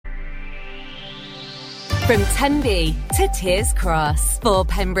From Tenby to Tiers Cross for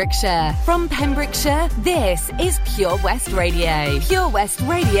Pembrokeshire. From Pembrokeshire, this is Pure West Radio. Pure West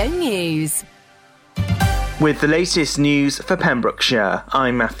Radio News. With the latest news for Pembrokeshire,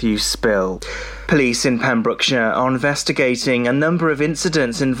 I'm Matthew Spill. Police in Pembrokeshire are investigating a number of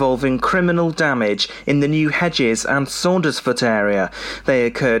incidents involving criminal damage in the New Hedges and Saundersfoot area. They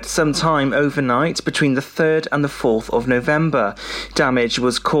occurred sometime overnight between the 3rd and the 4th of November. Damage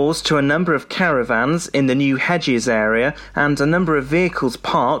was caused to a number of caravans in the New Hedges area and a number of vehicles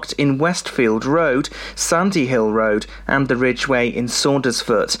parked in Westfield Road, Sandy Hill Road and the Ridgeway in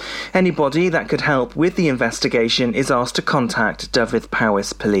Saundersfoot. Anybody that could help with the investigation is asked to contact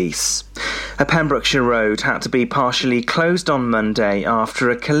Dyfed-Powys Police. A Pembrokeshire road had to be partially closed on Monday after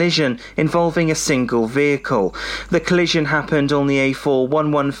a collision involving a single vehicle. The collision happened on the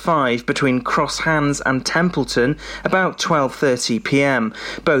A4115 between Crosshands and Templeton about 12:30 p.m.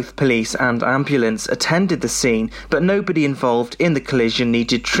 Both police and ambulance attended the scene, but nobody involved in the collision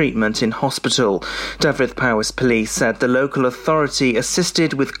needed treatment in hospital. Dyfed-Powys Police said the local authority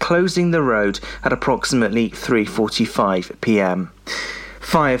assisted with closing the road at approximately 3:45 p.m.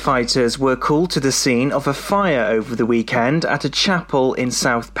 Firefighters were called to the scene of a fire over the weekend at a chapel in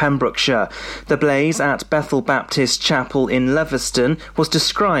South Pembrokeshire. The blaze at Bethel Baptist Chapel in Loverston was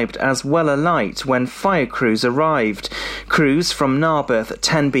described as well alight when fire crews arrived. Crews from Narberth,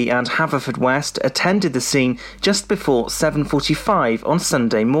 Tenby and Haverfordwest attended the scene just before 7:45 on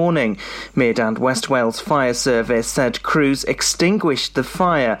Sunday morning. Mid and West Wales Fire Service said crews extinguished the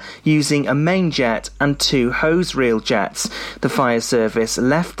fire using a main jet and 2 hose reel jets. The fire service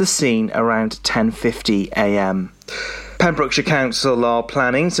left the scene around 10:50 a.m. Pembrokeshire Council are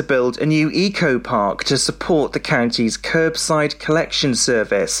planning to build a new eco-park to support the county's curbside collection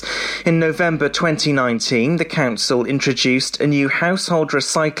service. In November 2019, the council introduced a new household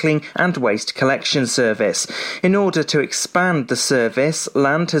recycling and waste collection service. In order to expand the service,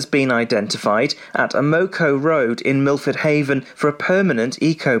 land has been identified at Amoko Road in Milford Haven for a permanent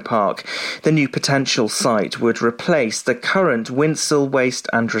eco-park. The new potential site would replace the current Winsell Waste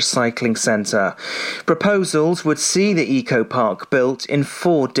and Recycling Centre. Proposals would see the eco-park built in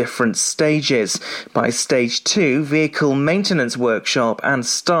 4 different stages. By stage 2, vehicle maintenance workshop and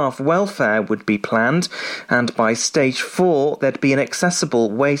staff welfare would be planned, and by stage 4 there'd be an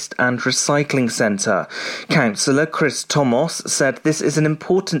accessible waste and recycling centre. Councillor Chris Thomas said this is an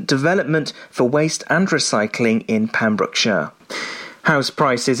important development for waste and recycling in Pembrokeshire. House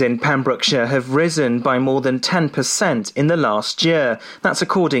prices in Pembrokeshire have risen by more than 10% in the last year. That's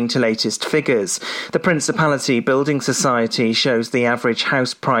according to latest figures. The Principality Building Society shows the average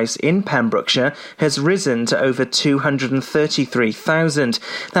house price in Pembrokeshire has risen to over $233,000.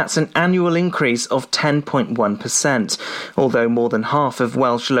 That's an annual increase of 10.1%. Although more than half of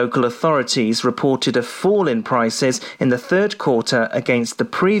Welsh local authorities reported a fall in prices in the third quarter against the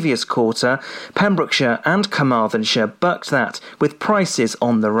previous quarter, Pembrokeshire and Carmarthenshire bucked that, with prices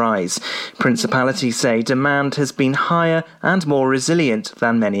on the rise. Principalities say demand has been higher and more resilient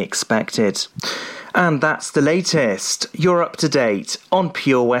than many expected. And that's the latest. You're up to date on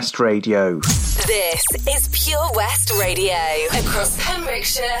Pure West Radio. This is Pure West Radio. Across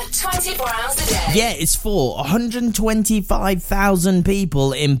Pembrokeshire, 24 hours a day. Yeah, it's for 125,000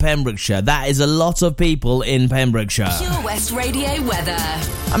 people in Pembrokeshire. That is a lot of people in Pembrokeshire. Pure West Radio weather.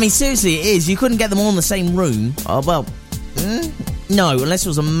 I mean, seriously, it is. You couldn't get them all in the same room. No, unless it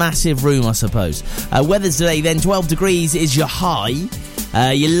was a massive room, I suppose. Weather today, then, 12 degrees is your high.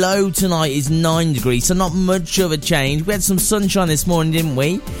 Your low tonight is 9 degrees, so not much of a change. We had some sunshine this morning, didn't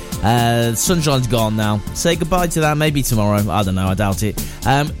we? Sunshine's gone now. Say goodbye to that, maybe tomorrow. I don't know, I doubt it.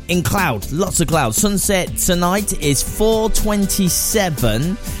 In cloud, lots of clouds. Sunset tonight is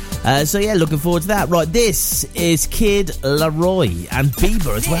 4:27. So yeah, looking forward to that. Right, this is Kid Laroi and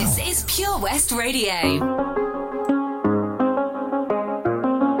Bieber as well. This is Pure West Radio.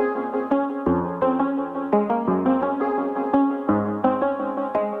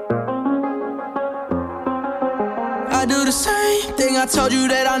 I do the same thing I told you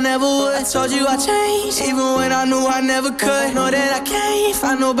that I never would. I told you I changed, even when I knew I never could. Know that I can't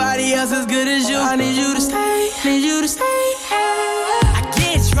find nobody else as good as you. I need you to stay, need you to stay. I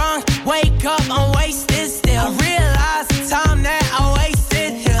get drunk, wake up, I'm wasted still. I realize the time that I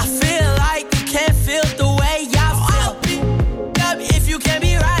wasted here. I feel like you can't feel the way I feel. I'll be up if you can't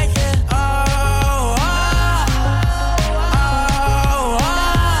be right here.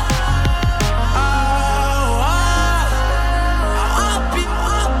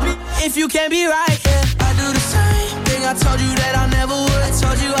 If you can't be right, yeah. I do the same thing I told you that I never would. I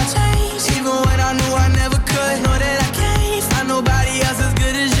told you I changed, even when I knew I never could. Know that I can't find nobody else as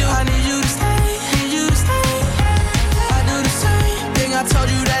good as you. I need you to stay, need you to stay.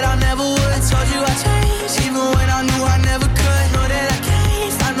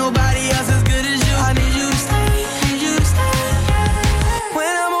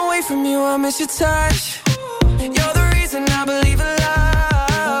 from you, I miss your touch. You're the reason I believe in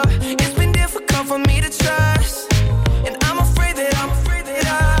love. It's been difficult for me to trust, and I'm afraid that ain't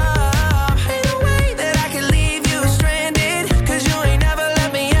no way that I can leave you stranded, 'cause you ain't never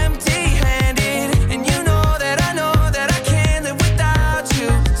left me empty-handed. And you know that I can't live without you.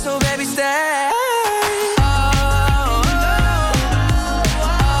 So baby, stay.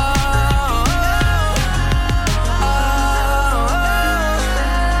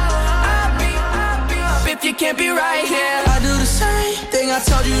 You can't be right here. I do the same thing I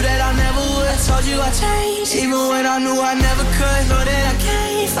told you that I never would. I told you I changed, even when I knew I never could. Know that I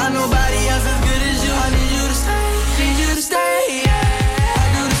can't find nobody else as good as you. I need you to stay, need you to stay, yeah. I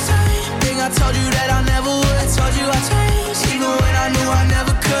do the same thing I told you that I never would. I told you I changed, even when I knew I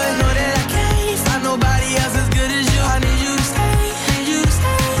never could. Know that I can't find nobody else as good as you. I need you to stay, need you to stay.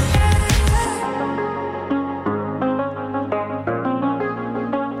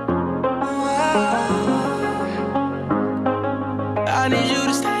 I need you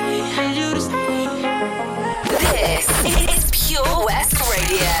to stay, need you to stay. This is Pure West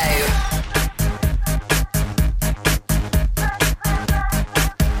Radio.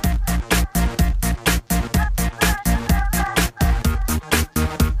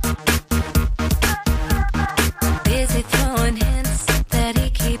 Busy throwing hints that he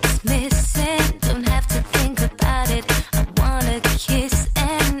keeps missing. Don't have to think about it. I wanna kiss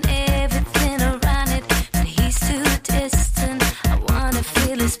and everything around it, but he's too distant. I wanna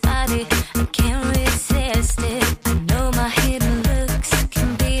feel his body. I can't resist it. I know my hidden looks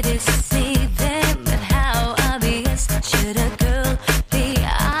can be deceiving, but how obvious should a girl be?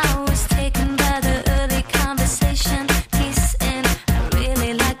 I was taken by the early conversation piece, and I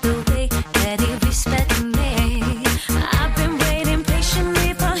really like the way that he respected me. I've been waiting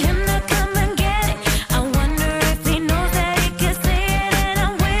patiently for him to come and get it. I wonder if he knows that he can say it and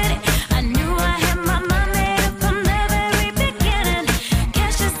I'm with it. I knew I had my mind made up from the very beginning.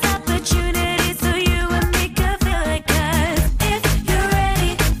 Catch this opportunity so you and me could feel it. 'Cause if you're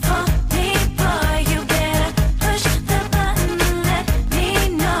ready for me, boy, you better push the button and let me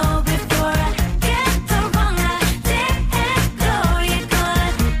know before I get the wrong idea and go. You're gonna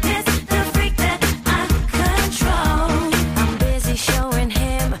miss the freak that I control. I'm busy showing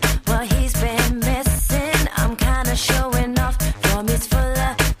him what he's been missing. I'm kinda showing off from his full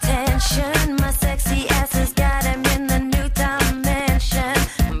attention. My sexy ass has got him in the new dimension.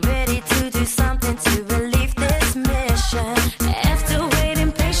 I'm ready to do something to relieve this mission. After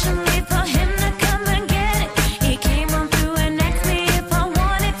waiting patiently for him to come and get it, he came on through and asked me if I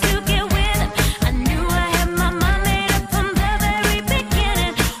wanted to get with him. I knew I had my mind made up from the very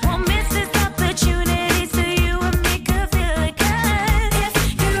beginning. Won't miss this opportunity so you and me could feel it. 'Cause if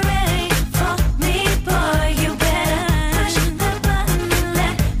you're ready for me, boy, you better push the button and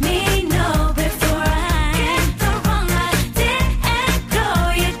let me know before I get the wrong idea and go.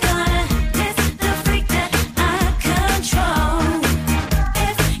 You're gonna miss the freak that I control.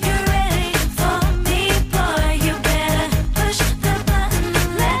 If you're ready for me, boy, you better push the button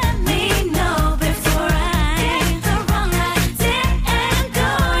and let me know before I get the wrong idea and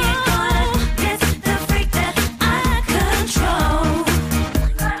go. You're gonna miss the freak that I control.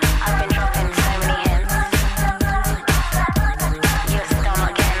 I've been dropping so many hints. You're still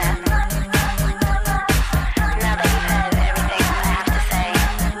not getting it. Now that you've heard everything I have to say,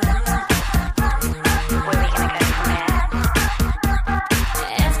 where are we gonna go from here?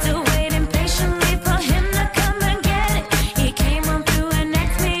 After waiting patiently for him to come and get it, he came on through and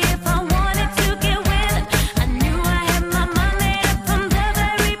asked me if I wanted to get with him. I knew I had my mind made up from the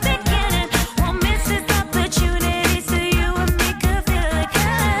very beginning. Won't miss this opportunity so you and me could feel it.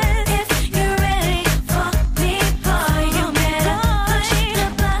 'Cause if you're ready for me, boy, you better push the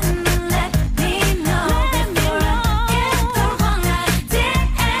button and let me know before I get the wrong idea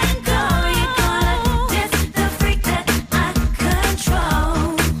and go. You're gonna miss the freak that I control.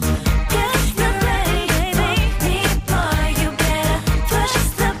 'Cause you're ready for me, boy, you better push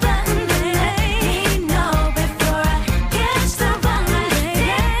the button and let me know before I catch the wrong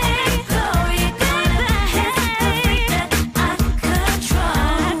idea and go. You're gonna miss the freak that I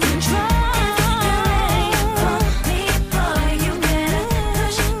control. If you're ready for me, boy, you better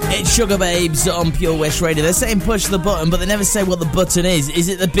push the It's Sugar Babes on Pure West Radio. They're saying push the button, but they never say what the button is. Is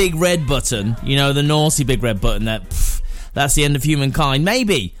it the big red button? You know, the naughty big red button that's the end of humankind?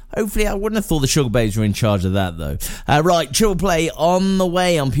 Maybe. Hopefully, I wouldn't have thought the Sugar Babes were in charge of that, though. Right, Triple Play on the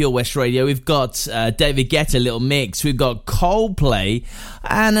way on Pure West Radio. We've got David Guetta, Little Mix. We've got Coldplay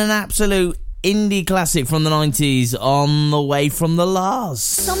and an absolute indie classic from the 90s on the way from the Lars.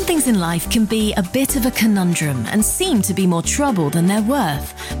 Some things in life can be a bit of a conundrum and seem to be more trouble than they're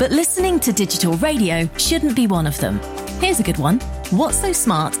worth. But listening to digital radio shouldn't be one of them. Here's a good one. What's so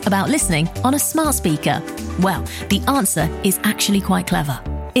smart about listening on a smart speaker? Well, the answer is actually quite clever.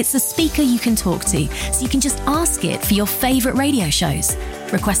 It's a speaker you can talk to, so you can just ask it for your favourite radio shows.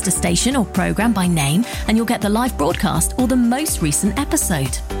 Request a station or programme by name and you'll get the live broadcast or the most recent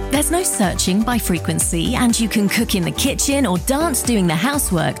episode. There's no searching by frequency and you can cook in the kitchen or dance doing the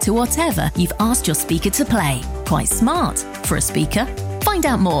housework to whatever you've asked your speaker to play. Quite smart for a speaker. Find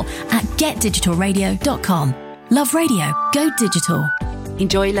out more at getdigitalradio.com. Love radio. Go digital.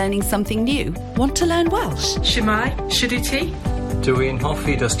 Enjoy learning something new? Want to learn Welsh? Shemai, Shuduti? Dwi'n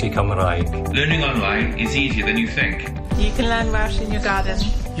hoffi dysgu Cymraeg. Learning online is easier than you think. You can learn Welsh in your garden.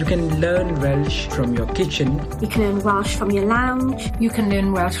 You can learn Welsh from your kitchen. You can learn Welsh from your lounge. You can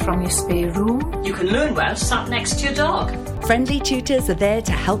learn Welsh from your spare room. You can learn Welsh sat next to your dog. Friendly tutors are there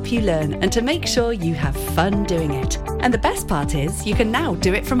to help you learn and to make sure you have fun doing it. And the best part is, you can now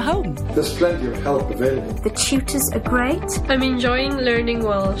do it from home. There's plenty of help available. The tutors are great. I'm enjoying learning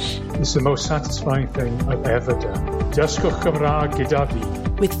Welsh. It's the most satisfying thing I've ever done. Dysgwch Cymraeg gyda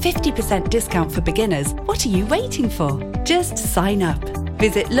fi. With 50% discount for beginners, what are you waiting for? Just sign up.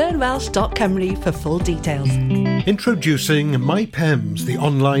 Visit learnwelsh.com for full details. Introducing MyPems, the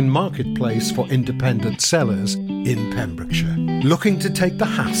online marketplace for independent sellers in Pembrokeshire. Looking to take the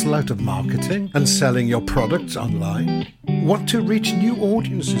hassle out of marketing and selling your products online? Want to reach new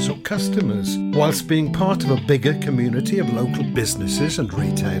audiences or customers whilst being part of a bigger community of local businesses and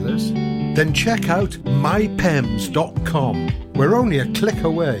retailers? Then check out mypems.com. We're only a click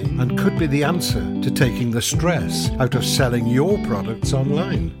away and could be the answer to taking the stress out of selling your products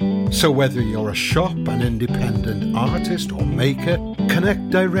online. So whether you're a shop, an independent artist or maker, connect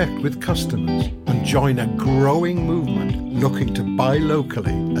direct with customers and join a growing movement looking to buy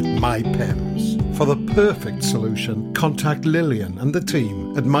locally at MyPems. For the perfect solution, contact Lillian and the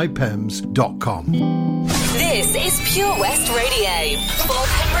team at mypems.com. This is Pure West Radio for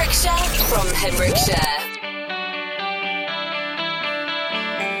Pembrokeshire from Pembrokeshire. This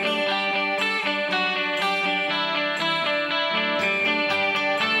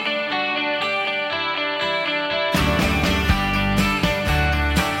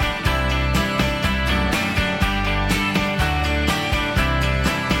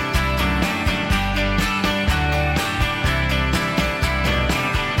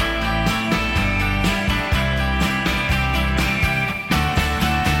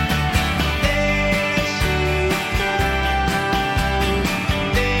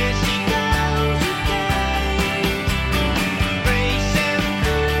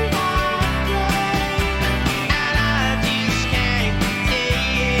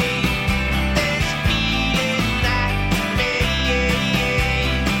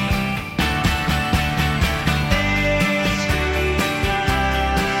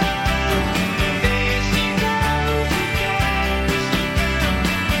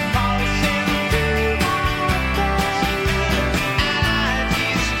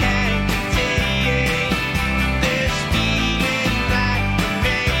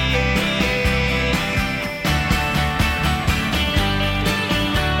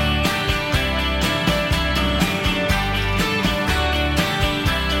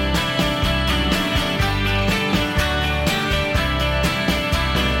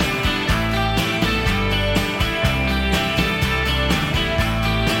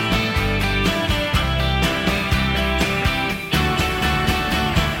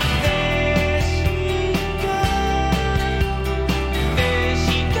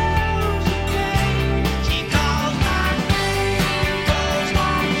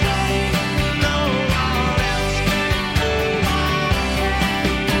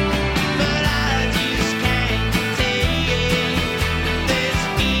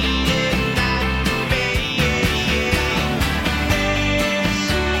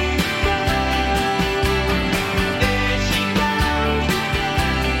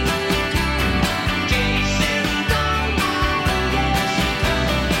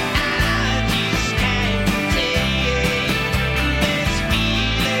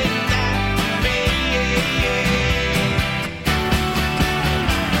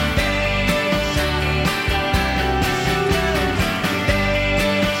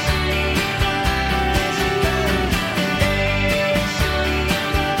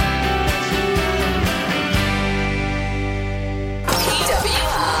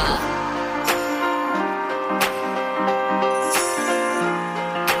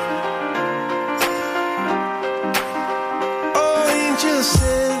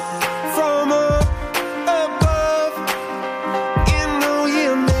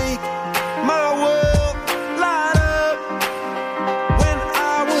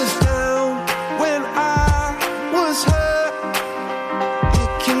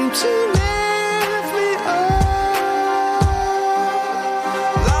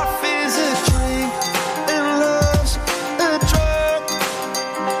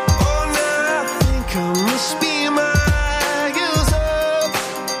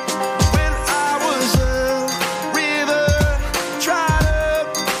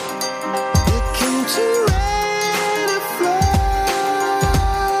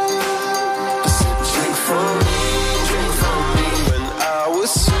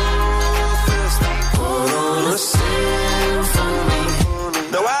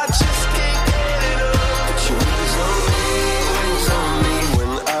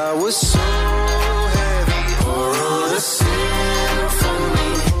was so heavy, or on a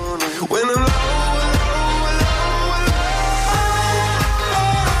symphony. When I'm low,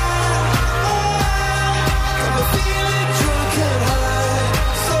 I'm feeling drunk and high,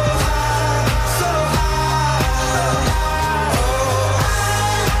 so high, so high.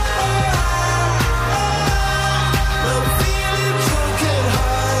 I'm feeling drunk and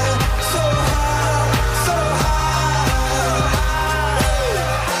high, so high, so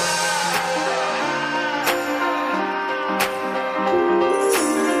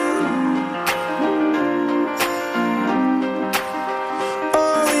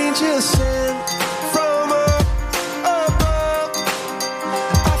angels sent from up above.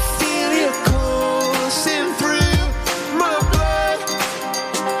 I feel your coursing through my blood.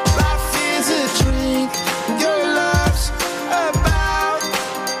 Life is a drink, your love's about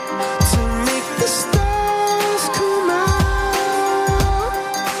to make the stars come out.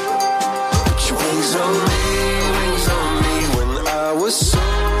 Put your wings on me when I was so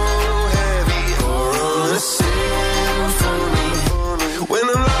heavy, or on a symphony. When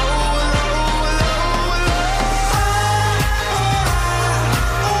I'm low,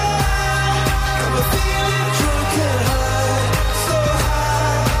 I'm feeling drunk and high, so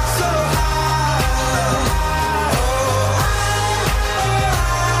high, so high.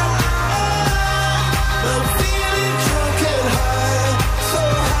 I'm feeling drunk and high, so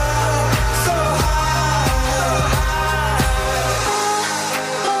high, so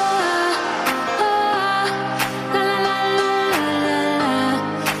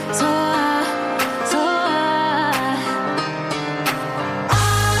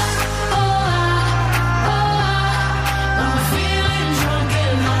I'm feeling drunk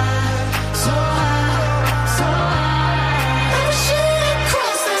and high, so high, so high. I'm shooting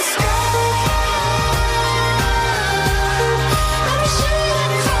across the sky. I'm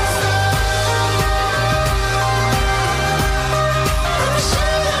shooting across the I'm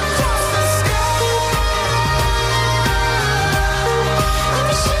shooting across the sky. I'm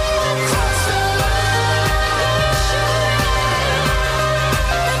shooting across the Let me shoot across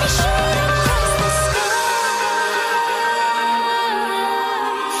the sky.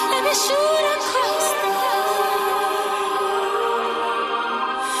 Let me shoot across the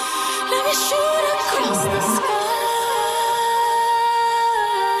Let me shoot across the sky.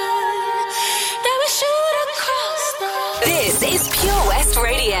 Let me shoot across the This is Pure West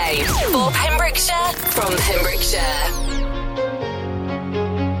Radio for Pembrokeshire from Pembrokeshire.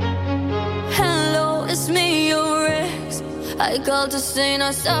 Hello, it's me, your ex. I called to say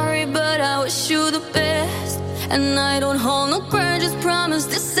not sorry, but I wish you the best. And I don't hold no grudges, promise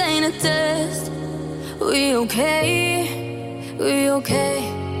this ain't a test. We okay, we okay.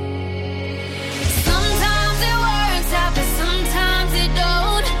 Sometimes it works out, but sometimes it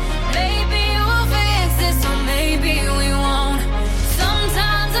don't. Maybe we'll fix this, or maybe we won't.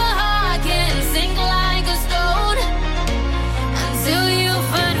 Sometimes a heart can sink like a stone until you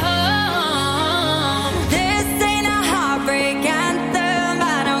find home. This ain't a heartbreak anthem.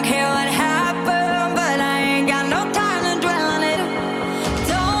 I don't care what happened, but I ain't got no time to dwell on it.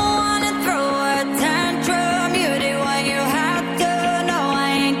 Don't wanna throw a tantrum. You did what you had to. No,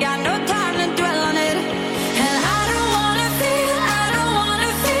 I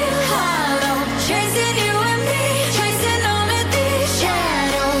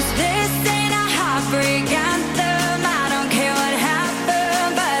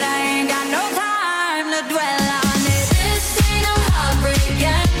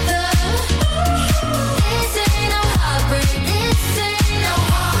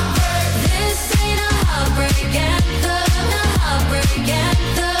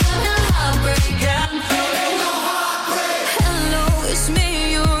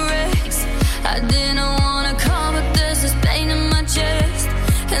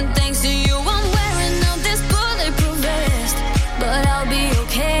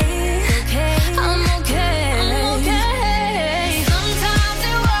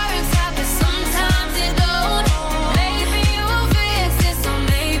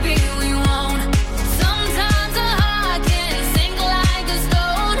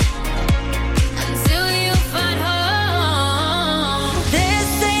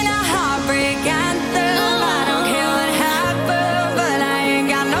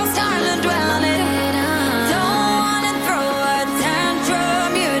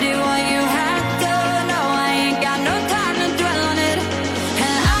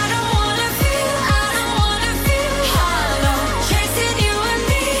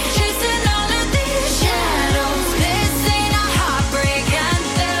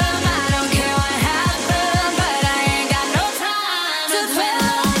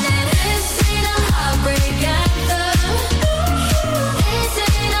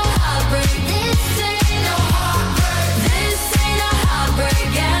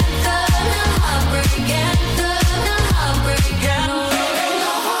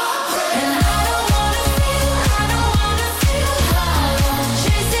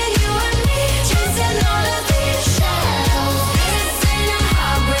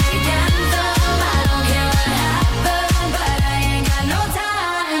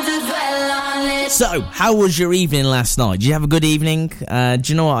So, how was your evening last night? Did you have a good evening? Do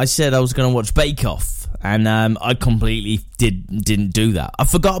you know what? I said I was going to watch Bake Off, and I completely didn't do that. I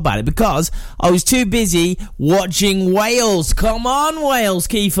forgot about it because I was too busy watching Wales. Come on, Wales,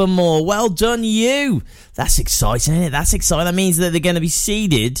 Kiefer Moore. Well done, you. That's exciting, isn't it? That's exciting. That means that they're going to be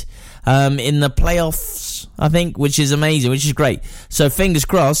seeded in the playoffs, I think, which is amazing, which is great. So, fingers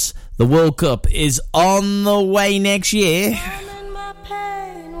crossed, the World Cup is on the way next year.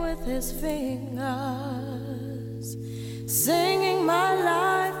 His fingers, singing my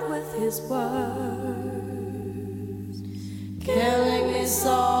life with his words, killing me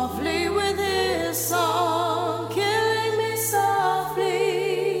softly with his song, killing me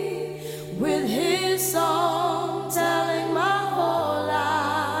softly with his song, telling my whole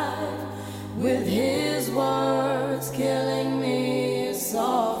life with his words, killing me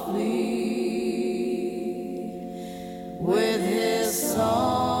softly with his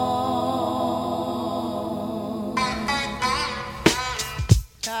song.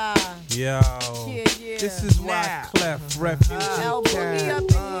 Yo, this is why Clef, Refugee Cat,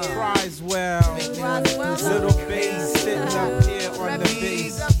 Criswell, Little Bass sitting up here on the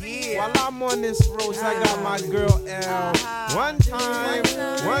bass. While I'm on this road, I got my girl L. One time.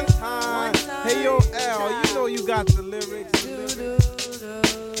 Hey yo, L, you know you got the lyrics.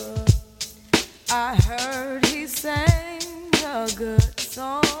 I heard he sang a good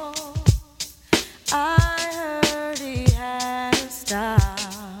song. I heard he had a style.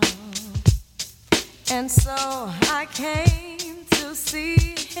 And so I came to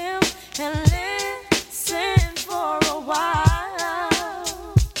see him and listen for a while.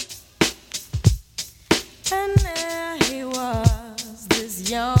 And there he was, this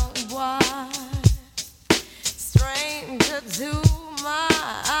young boy, stranger to my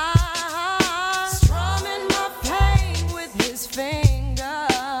eyes, strumming my pain with his fingers.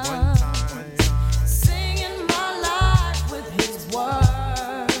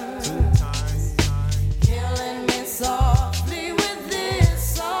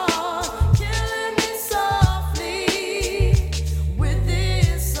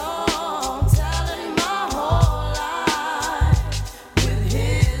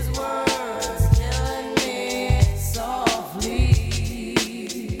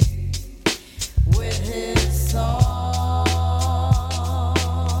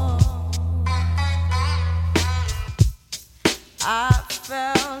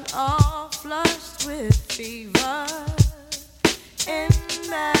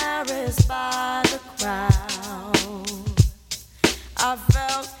 Embarrassed by the crowd, I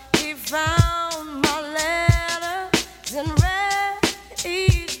felt he found my letters and read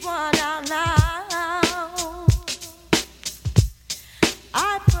each one out loud.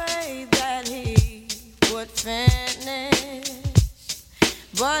 I prayed that he would finish,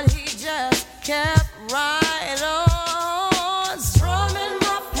 but he just kept right on, strumming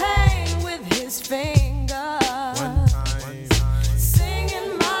my pain with his fingers.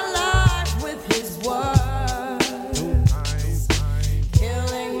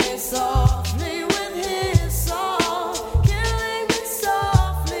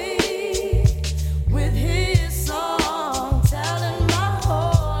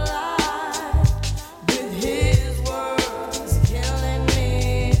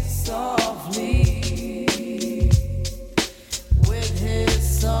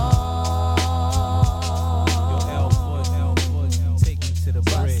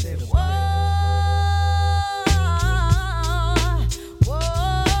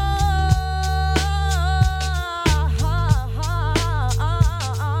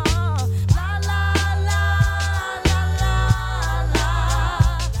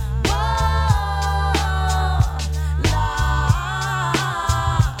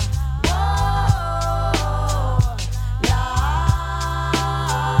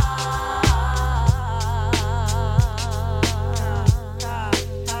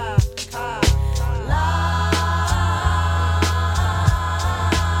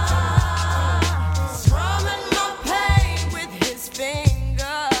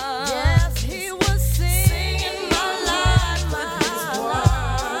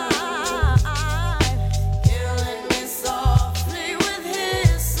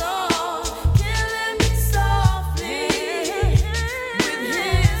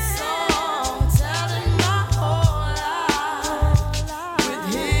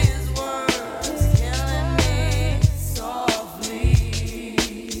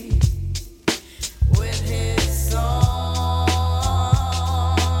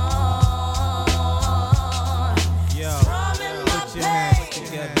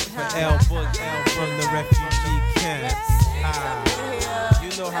 From the refugee camp. You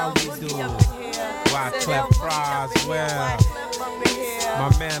know how we do. Wyclef Roswell. My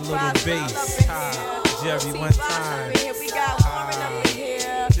man Little Bass. Jerry one time.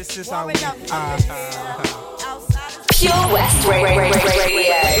 This is how we Pure West Radio.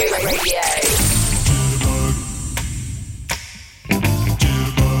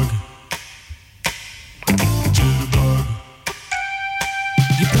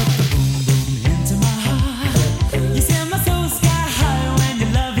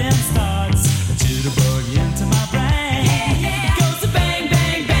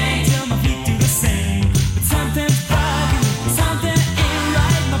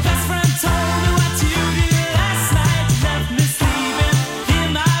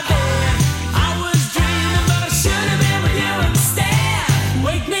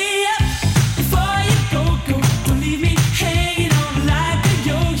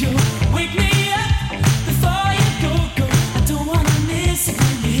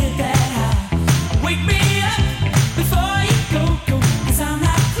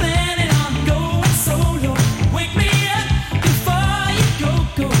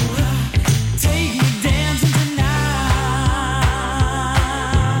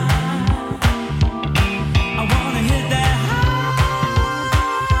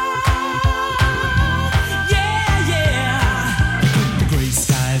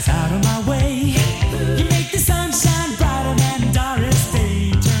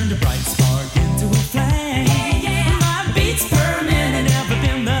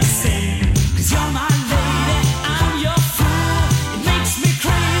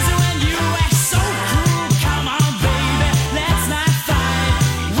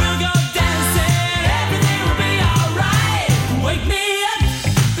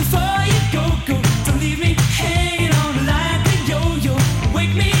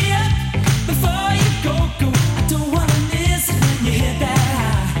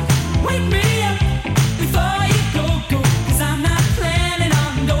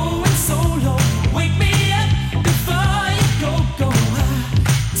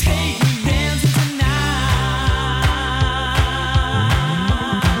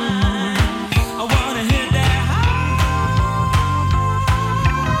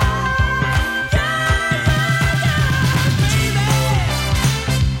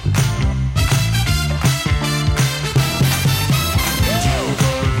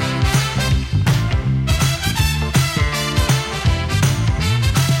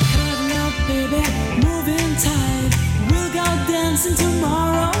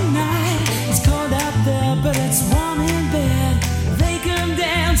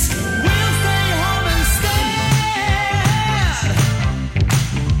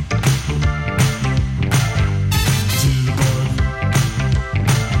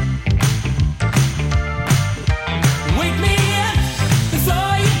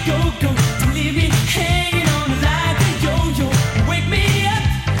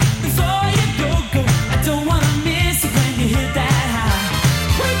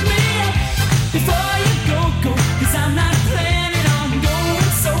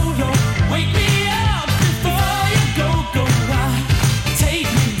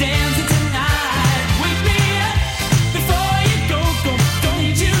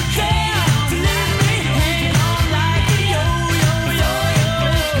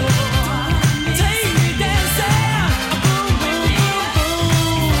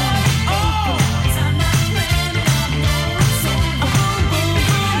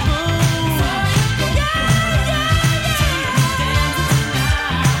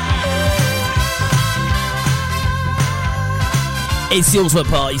 It's the ultimate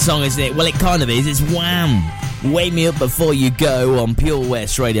party song, isn't it? Well, it kind of is. It's Wham! Wake Me Up Before You Go on Pure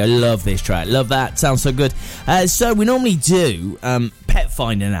West Radio. Love this track. Love that. Sounds so good. So we normally do Pet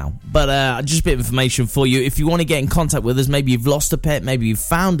Finder now, but just a bit of information for you. If you want to get in contact with us, maybe you've lost a pet, maybe you've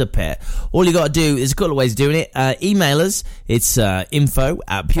found a pet, all you got to do is a couple of ways of doing it. Email us. It's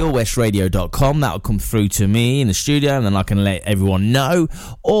info@purewestradio.com. That'll come through to me in the studio, and then I can let everyone know.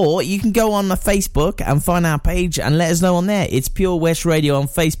 Or you can go on the Facebook and find our page and let us know on there. It's Pure West Radio on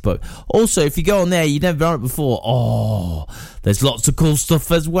Facebook. Also, if you go on there, you've never done it before, there's lots of cool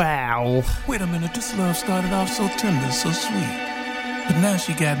stuff as well. Wait a minute, this love started off so tender, so sweet, but now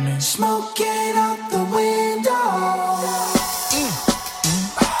she got me smoking out the window.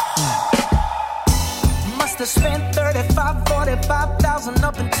 Must have spent 35, 45,000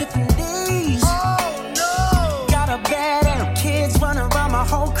 up in Tiffany's. Oh no! Got a bad and kids running around my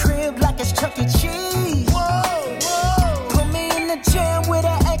whole crib like it's Chuck E. Cheese. Whoa, whoa! Put me in the jam with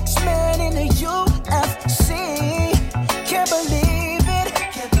an X-Men in the UFC. Can't believe it.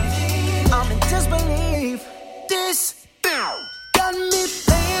 I'm in disbelief. This got me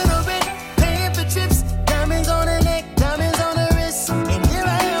paying for it, paying for trips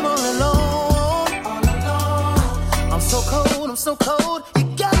so cold. You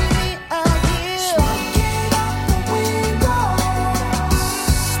got me out here. Smoking out the window.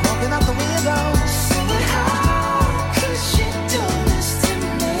 Smoking out the window. Singing, how could she do this to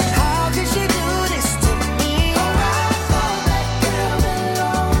me? How could she do this to me? Oh, I thought that girl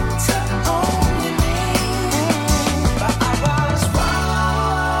belonged to only me. But I was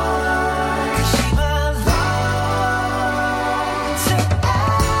wrong. 'Cause she belonged to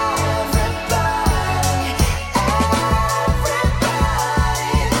everybody.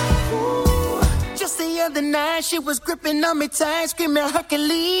 Ooh. Just the other night, she was gripping on me tight, screaming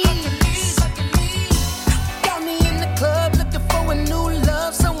Hercules. Got me in the club looking for a new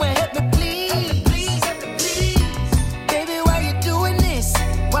love. Someone help me, please. Baby, why you doing this?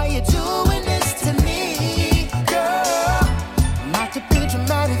 Why you doing this to me, girl? Not to be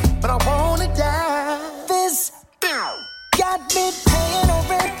dramatic, but I wanna die. This got me paying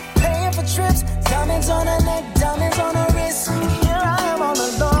over it, paying for trips. Diamonds on her neck, diamonds on her wrist. Here I am all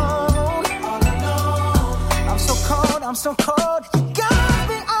alone. I'm so cold, I'm so cold. You got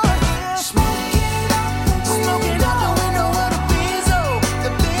me out here. Smoking out the window of the Benzo,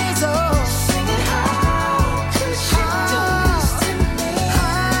 the Benzo. Singing, how could she do this to me?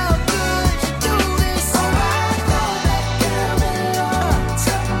 How could she do this? Oh, I thought that girl belonged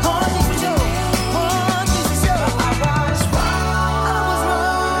to only you. Only you. I was wrong.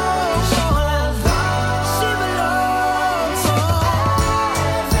 She belonged to everybody.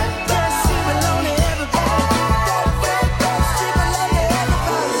 Yes, she belonged to everybody. She belonged to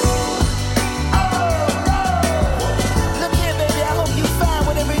everybody. Look here, baby, I hope you find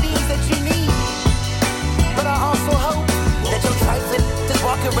whatever it is that you need. But I also hope that your trifling just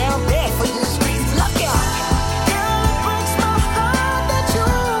walk around barefoot in the streets. Look out. Girl, it breaks my heart that you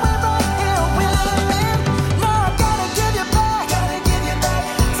ain't right here with me. Now I gotta give you back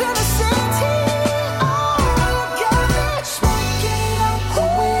to the city. Oh, you got me smoking out the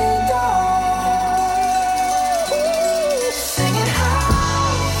window. Singing, how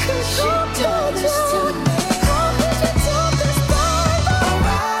could she do this to me? How could you do this, baby? Oh, I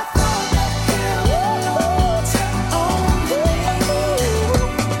thought that girl belonged to only me.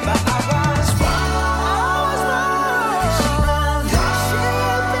 But I was wrong. She belonged to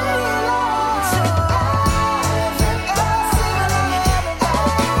everybody.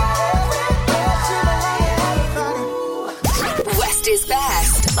 West is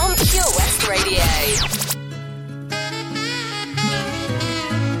best on Pure West Radio.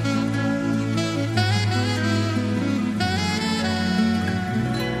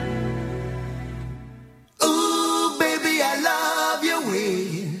 Ooh, baby, I love your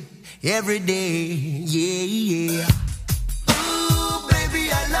way every day, yeah. Ooh,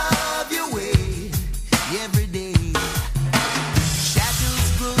 baby, I love your way every day.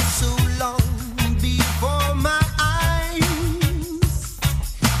 Shadows grow so long before my eyes,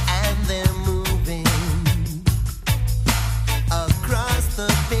 and they're moving across the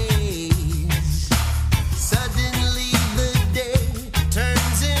page. Suddenly the day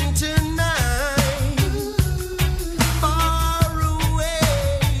turns into night, far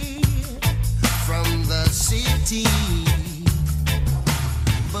away from the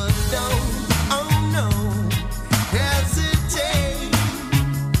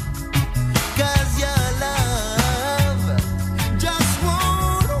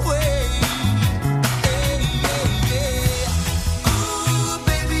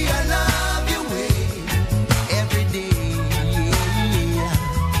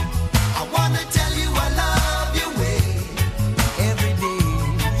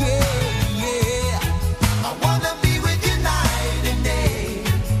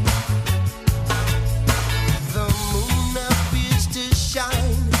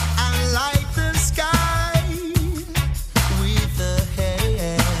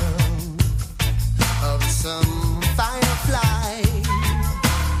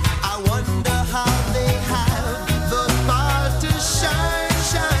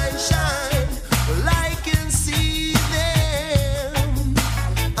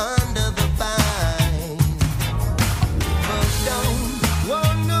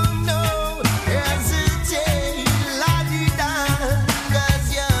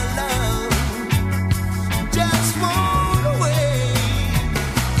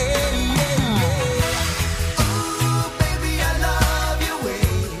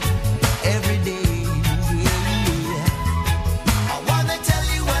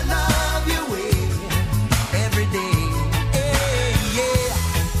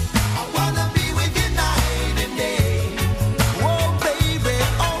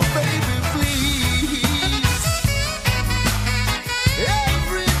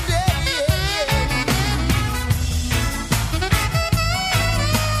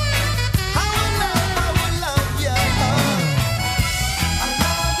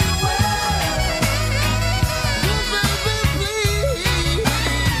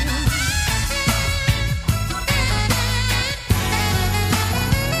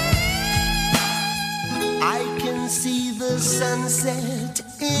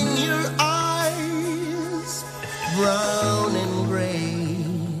in your eyes, brown and gray,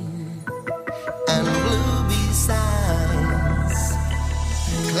 and blue besides.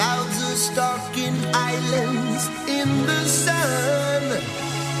 Clouds are stalking islands in the sun.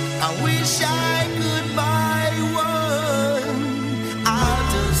 I wish I could buy one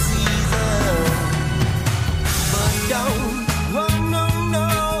out of season, but don't.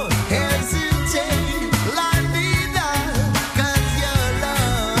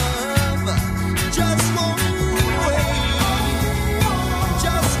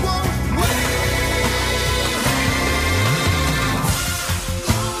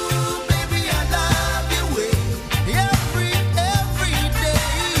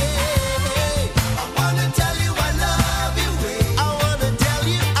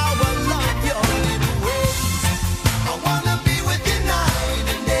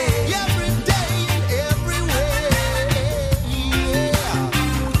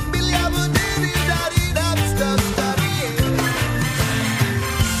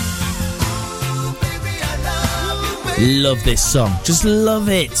 Love this song. Just love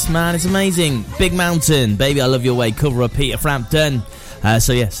it, man. It's amazing. Big Mountain, Baby I Love Your Way, cover of Peter Frampton.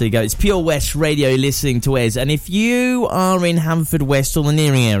 So you go. It's Pure West Radio, listening to Wes. And if you are in Haverfordwest or the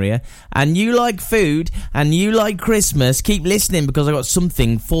nearing area and you like food and you like Christmas, keep listening because I've got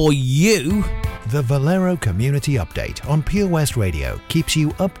something for you. The Valero Community Update on Pure West Radio keeps you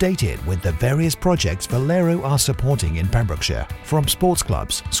updated with the various projects Valero are supporting in Pembrokeshire, from sports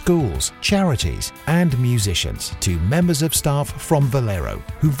clubs, schools, charities and musicians to members of staff from Valero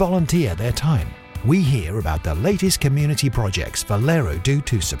who volunteer their time. We hear about the latest community projects Valero do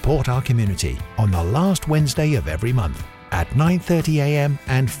to support our community on the last Wednesday of every month at 9:30am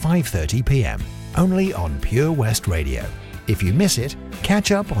and 5:30pm, only on Pure West Radio. If you miss it,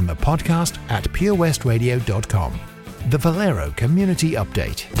 catch up on the podcast at purewestradio.com. The Valero Community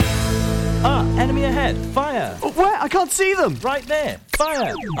Update. Ah, enemy ahead. Fire. Oh, where? I can't see them. Right there.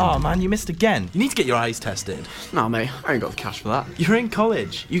 Fire. Oh, man, you missed again. You need to get your eyes tested. Nah, mate, I ain't got the cash for that. You're in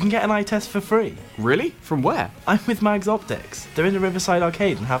college. You can get an eye test for free. Really? From where? I'm with Mags Optics. They're in the Riverside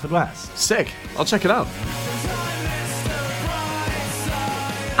Arcade in Haverfordwest. Sick. I'll check it out.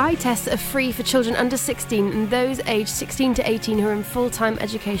 Eye tests are free for children under 16 and those aged 16 to 18 who are in full-time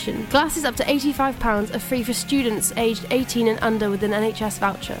education. Glasses up to £85 are free for students aged 18 and under with an NHS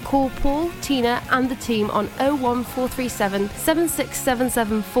voucher. Call Paul, Tina and the team on 01437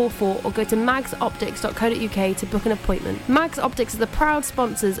 767744 or go to magsoptics.co.uk to book an appointment. Mags Optics are the proud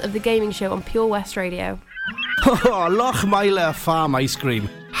sponsors of the gaming show on Pure West Radio. Oh, Lochmeyler Farm Ice Cream.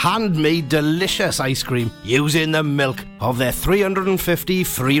 Handmade delicious ice cream using the milk of their 350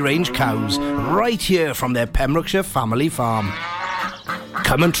 free-range cows right here from their Pembrokeshire family farm.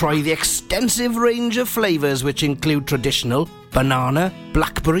 Come and try the extensive range of flavours which include traditional, banana,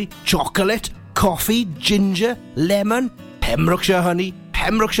 blackberry, chocolate, coffee, ginger, lemon, Pembrokeshire honey,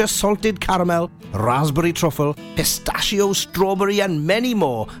 Pembrokeshire salted caramel, raspberry truffle, pistachio, strawberry and many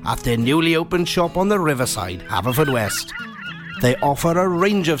more at their newly opened shop on the Riverside, Haverfordwest. They offer a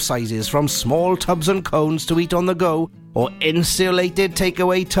range of sizes from small tubs and cones to eat on the go or insulated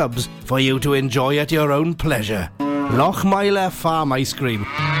takeaway tubs for you to enjoy at your own pleasure. Lochmeyler Farm Ice Cream.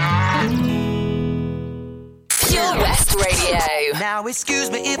 Pure West Radio. Now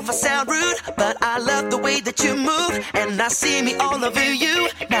excuse me if I sound rude, but I love the way that you move, and I see me all over you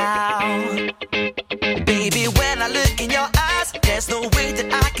now. Baby, when I look in your eyes, there's no way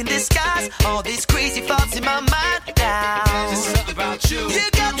that I can disguise all these crazy thoughts in my mind now. There's something about you. You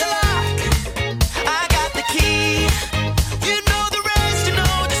got the lock, I got the key. You know the rest, you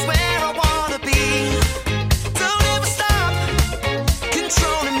know just where I wanna be. Don't ever stop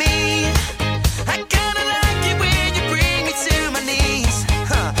controlling me. I kinda like it when you bring me to my knees.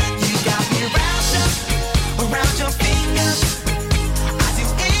 You got me round up around your fingers. I do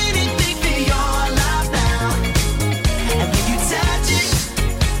anything for your love now. And when you touch it,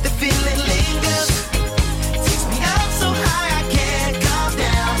 the feeling lingers. Takes me up so high I can't come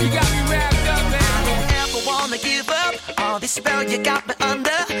down. You got me wrapped up, man. I don't ever wanna give up. All this spell you got me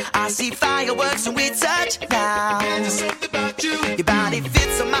under. I see fireworks when we touch now. There's something about you. Your body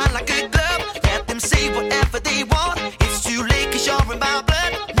fits on mine like a glove. Let them say whatever they want. It's too late 'cause you're in my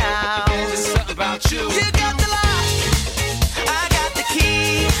blood now. There's something about you. You got the lock, I got the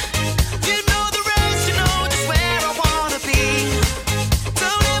key. You know the rest, you know just where I wanna be.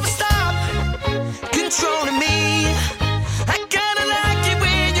 Don't ever stop controlling me. I kinda like it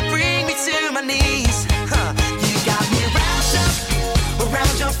when you bring me to my knees. You got me round up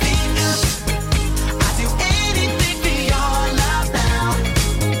around your fingers. I do anything for your love now.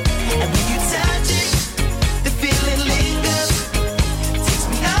 And when you touch it, the feeling lingers. Takes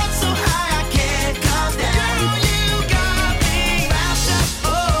me up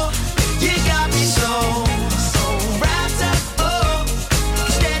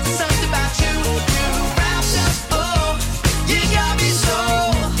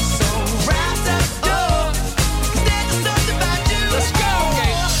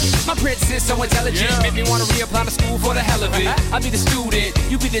so intelligent. Make me want to reapply to school for the hell of it. I'll be the student,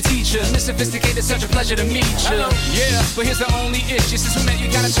 you be the teacher. Miss Sophisticated, such a pleasure to meet you. Yeah, but here's the only issue. Since we met,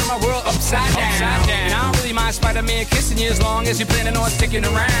 you gotta turn my world upside down. And I don't really mind Spider-Man kissing you as long as you're planning on sticking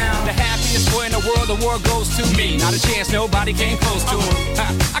around. The happiest boy in the world, the world goes to me. Not a chance, nobody came close to him.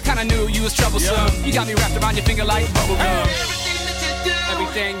 I kinda knew you was troublesome. You got me wrapped around your finger like bubblegum.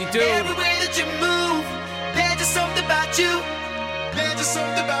 Everything you do, every way that you move, there's just something about you. There's just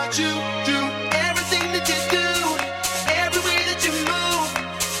something about you. Do everything that you do, every way that you move,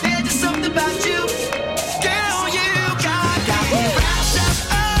 there's just something about you. Girl, you got me wrapped up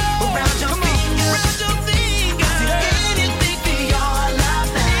around your fingers. Anything for your love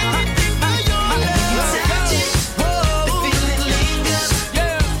now. You touch it, the feeling lingers.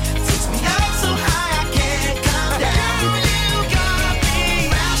 Takes me up so high I can't come down. You got me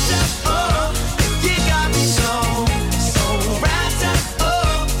wrapped up, oh, you got me so wrapped up,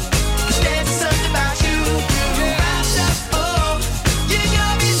 oh, 'cause there's something about you. You're wrapped up, oh, you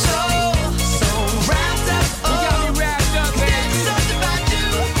got me so wrapped up, oh, there's something about you.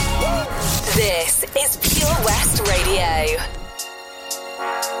 This is Pure West Radio.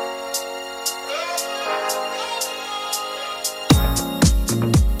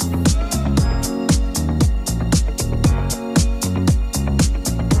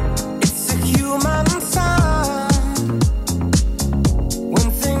 It's a human sign when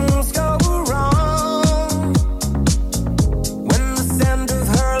things go wrong, when the scent of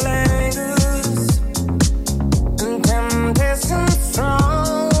her lingers and temptation strong.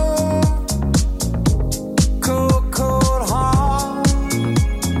 Cold, cold heart,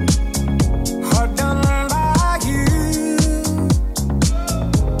 hard done by you.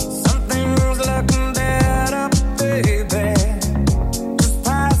 Something's looking better, baby. Just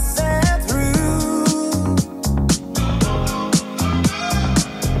passing through,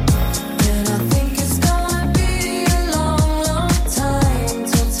 and I think it's gonna be a long, long time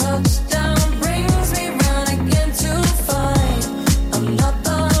till touchdown brings me round again to find I'm not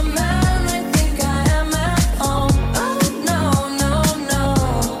the man they think I am at home. Oh no, no, no.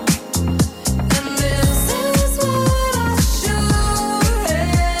 And this is what I should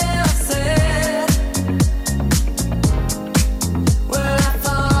have said. Well, I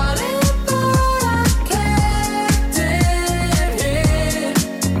thought it, but I kept it hid.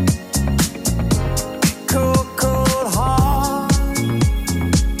 Cold, cold heart,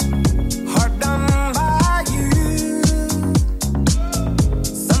 hard done by you.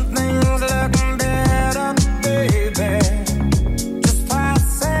 Something's looking better, baby. Just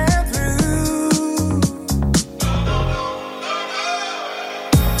passing through,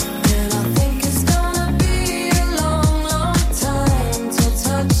 and I think it's gonna be a long, long time till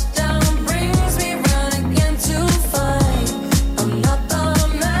touchdown brings me round again to find I'm not the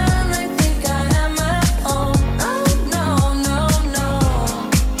man they think I am at home. Oh no, no, no.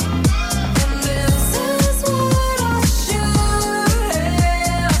 And this is what I should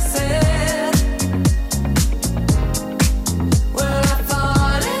have said. Well, I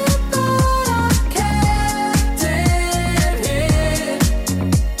thought it, but I kept it hid.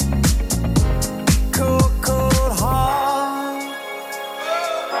 Cold, cold heart,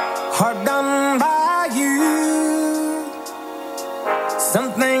 hard done by you.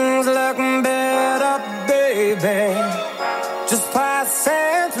 Something's looking better, baby. Just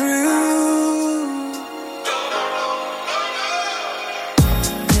passing through,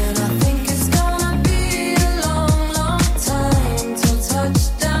 and I think it's gonna be a long, long time till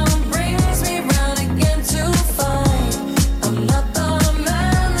touchdown brings me round again to find I'm not the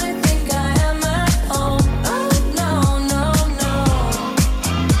man they think I am at home. Oh no, no, no.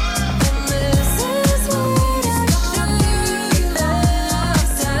 And this is what I should have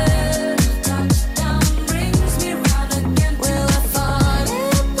said. Touchdown brings me round again. Well, I thought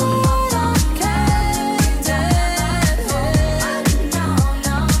it, but I kept it hid. No,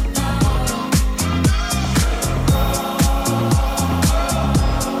 no, no.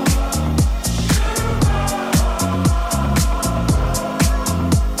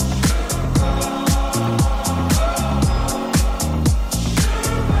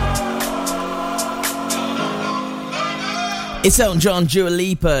 It's Elton John, Dua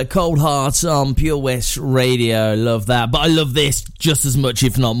Lipa, Cold Hearts on Pure West Radio. Love that. But I love this just as much,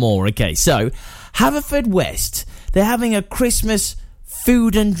 if not more. Okay, so Haverfordwest, they're having a Christmas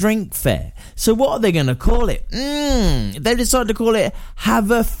food and drink fair. So what are they going to call it? They decided to call it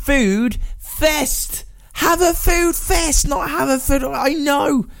Haverfood Fest. Haverfood Fest, not Haverford. I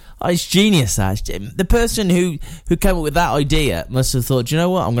know. Oh, it's genius, that. The person who came up with that idea must have thought, do you know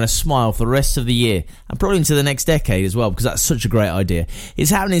what? I'm going to smile for the rest of the year and probably into the next decade as well, because that's such a great idea.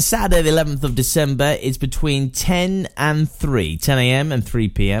 It's happening Saturday, the 11th of December. It's between 10 a.m. and 3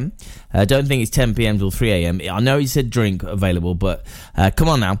 p.m. I don't think it's 10 p.m. till 3 a.m. I know he said drink available, but come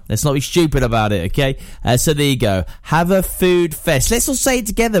on now. Let's not be stupid about it, okay? So there you go. Have a food fest. Let's all say it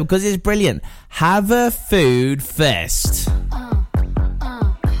together because it's brilliant. Have a food fest.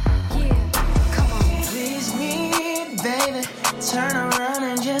 Turn around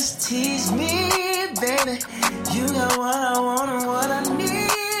and just tease me, baby. You got what I want and what I need,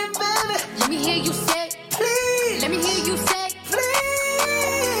 baby. Let me hear you say, please. Let me hear you say, please.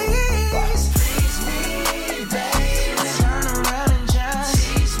 Tease me, baby. Turn around and just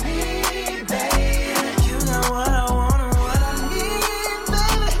tease me, baby. You got what I want and what I need,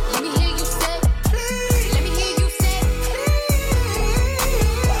 baby. Let me hear you say, please. Let me hear you say,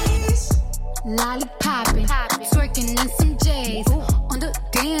 please. Lollipopping, twerking in some J's on the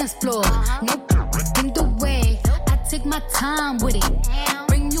dance floor. No in the way. I take my time with it.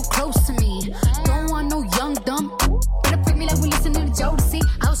 Bring you close to me. Don't want no young dumb. Better pick me like we listening to Jodeci.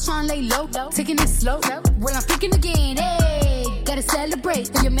 I was trying to lay low, taking it slow. Well, I'm freaking again. Hey, gotta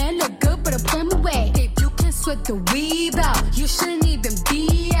celebrate. Your man look good, but I put him away. If you can sweat the weave out, you shouldn't even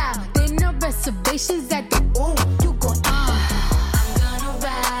be out. There no reservations at the ooh. You go I'm gonna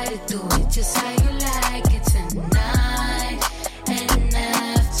ride it, do it just how you like it tonight. And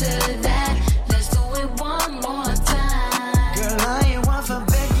after that, let's do it one more time. Girl, I ain't one for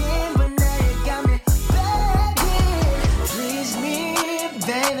begging, but now you got me begging. Please me,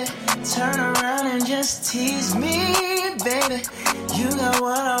 baby. Turn around and just tease me, baby. You got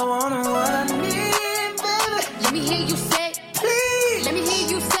what I want and what I need, baby. Let me hear you say, please. Let me hear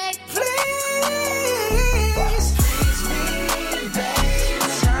you say, please. Please me, baby.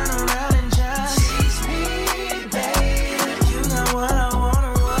 Turn around and just tease me, baby. You got what I want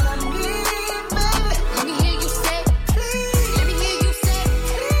and what I need, baby. Let me hear you say, please. Let me hear you say,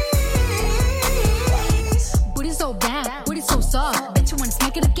 please. Booty so bad, booty so soft. Bet you wanna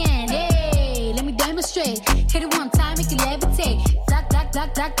smack it again. Hey, let me demonstrate. Hit it one time, make it levitate. Black, black,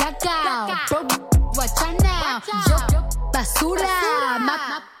 black, black, black, black. Bro, watch out now. Yo, basura, ma,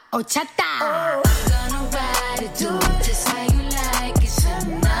 ochata. I'm gonna ride it, do it just how you like it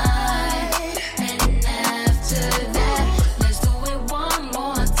tonight. And after that, let's do it one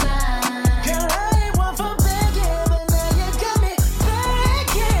more time. Girl, I ain't one for begging, but now you got me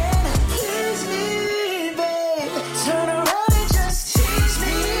begging. Please me, babe. Turn around and just tease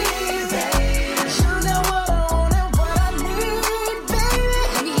me, babe. You know what I want and what I need, baby.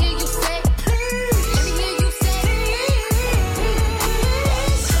 Let me hear you say, please. Let me hear you say, please.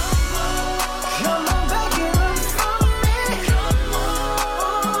 Come on, baby, run for me.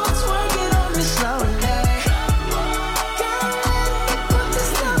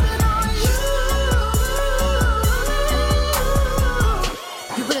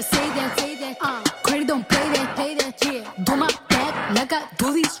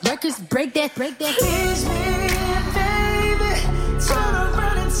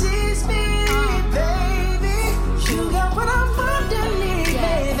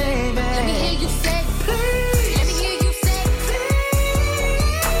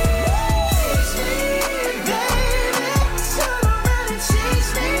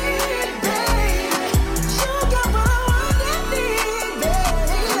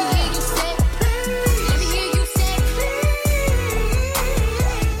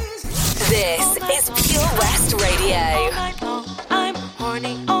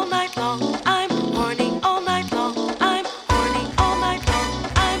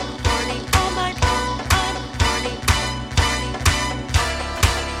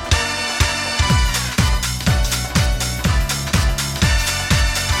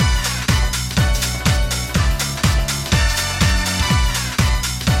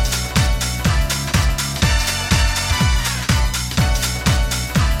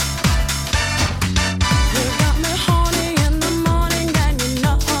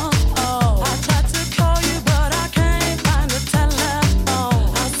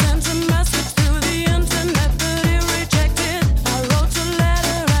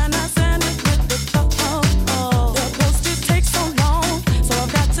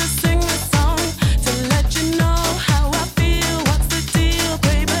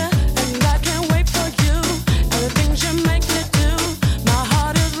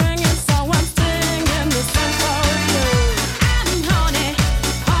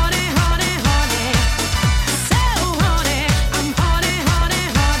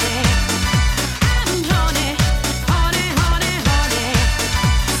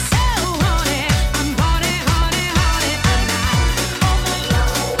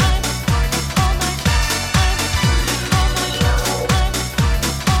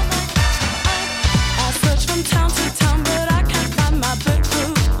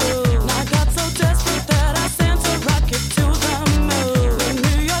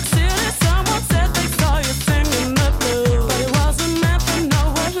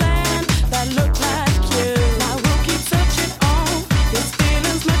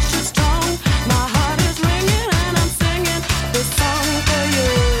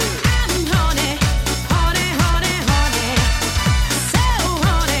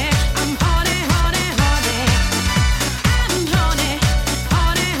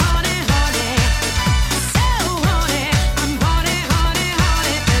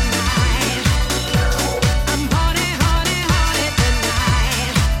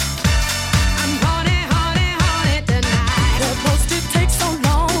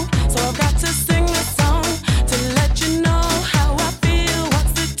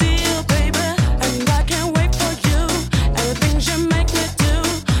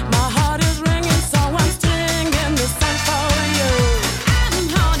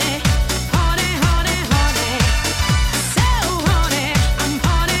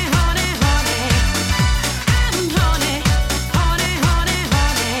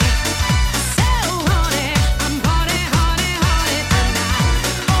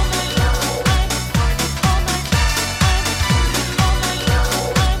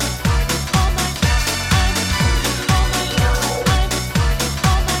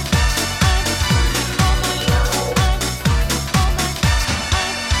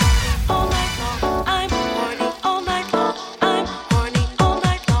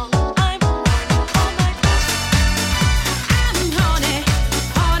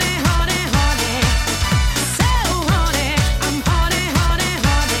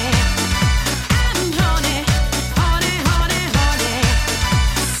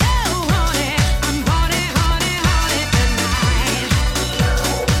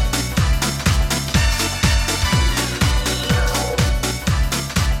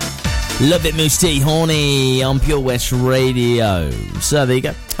 Love it, Moose T, Horny on Pure West Radio. So there you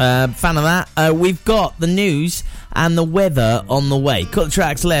go. Fan of that. We've got the news and the weather on the way. Cut the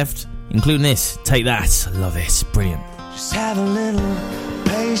tracks left, including this. Take that. Love it. Brilliant. Just have a little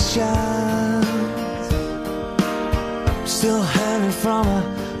patience. Still hanging from a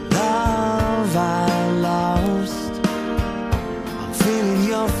love I lost. I'm feeling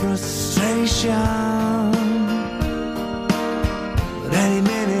your frustration. But any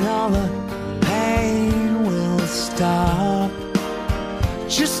minute all the pain will stop.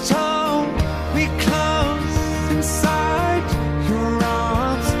 Just hold me close inside your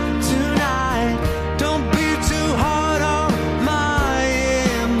arms tonight. Don't be too hard on my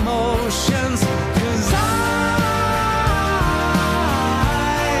emotions, 'cause I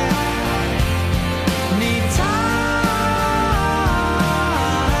need time.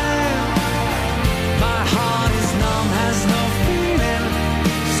 My heart is numb, has no feeling,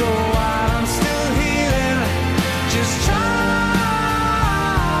 so while I'm still healing, just try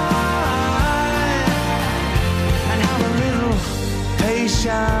and have a little patience.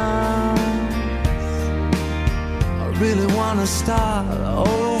 I really wanna start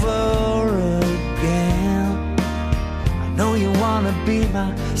over again. I know you wanna be my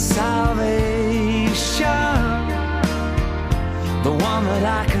salvation, the one that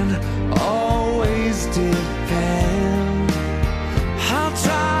I can always depend. I'll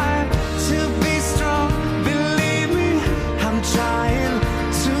try to be strong, believe me, I'm trying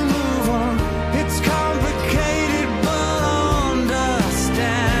to move on. It's complicated, but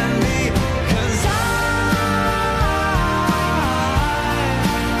understand me, 'cause I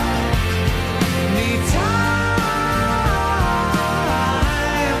need time.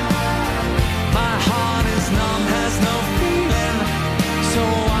 My heart is numb, has no feeling, so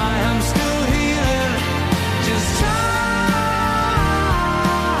I am still healing. Just try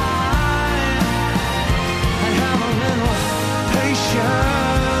and have a little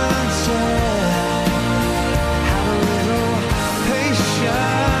patience, yeah. Have a little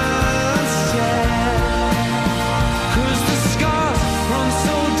patience, yeah. 'Cause the scars run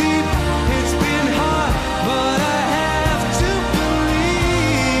so deep, it's been hard, but I have to believe.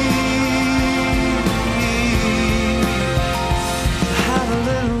 Have a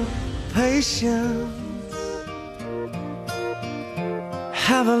little patience.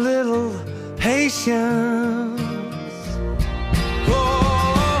 Have a little patience.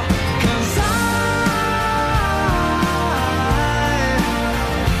 Oh, 'cause I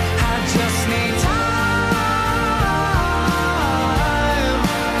just need time.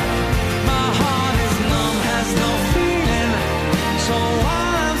 My heart is numb, has no feeling, so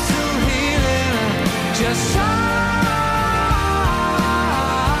while I'm still healing, just try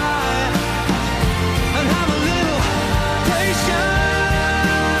and have a little patience.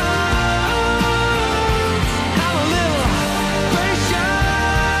 Have a little patience.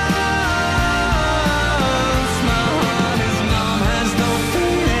 My heart is numb, has no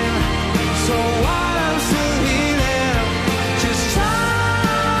feeling, so while I'm still healing, just try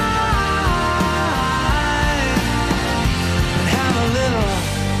and have a little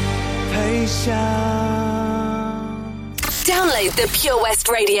patience. Download the Pure West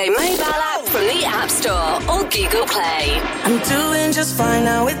Radio mobile app from the App Store or Google Play. I'm doing just fine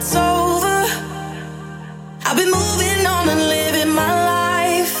now, it's over. I've been moving on and living my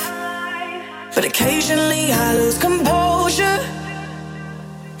life, but occasionally I lose composure,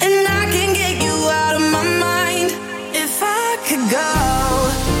 and I can get you out of my mind if I could go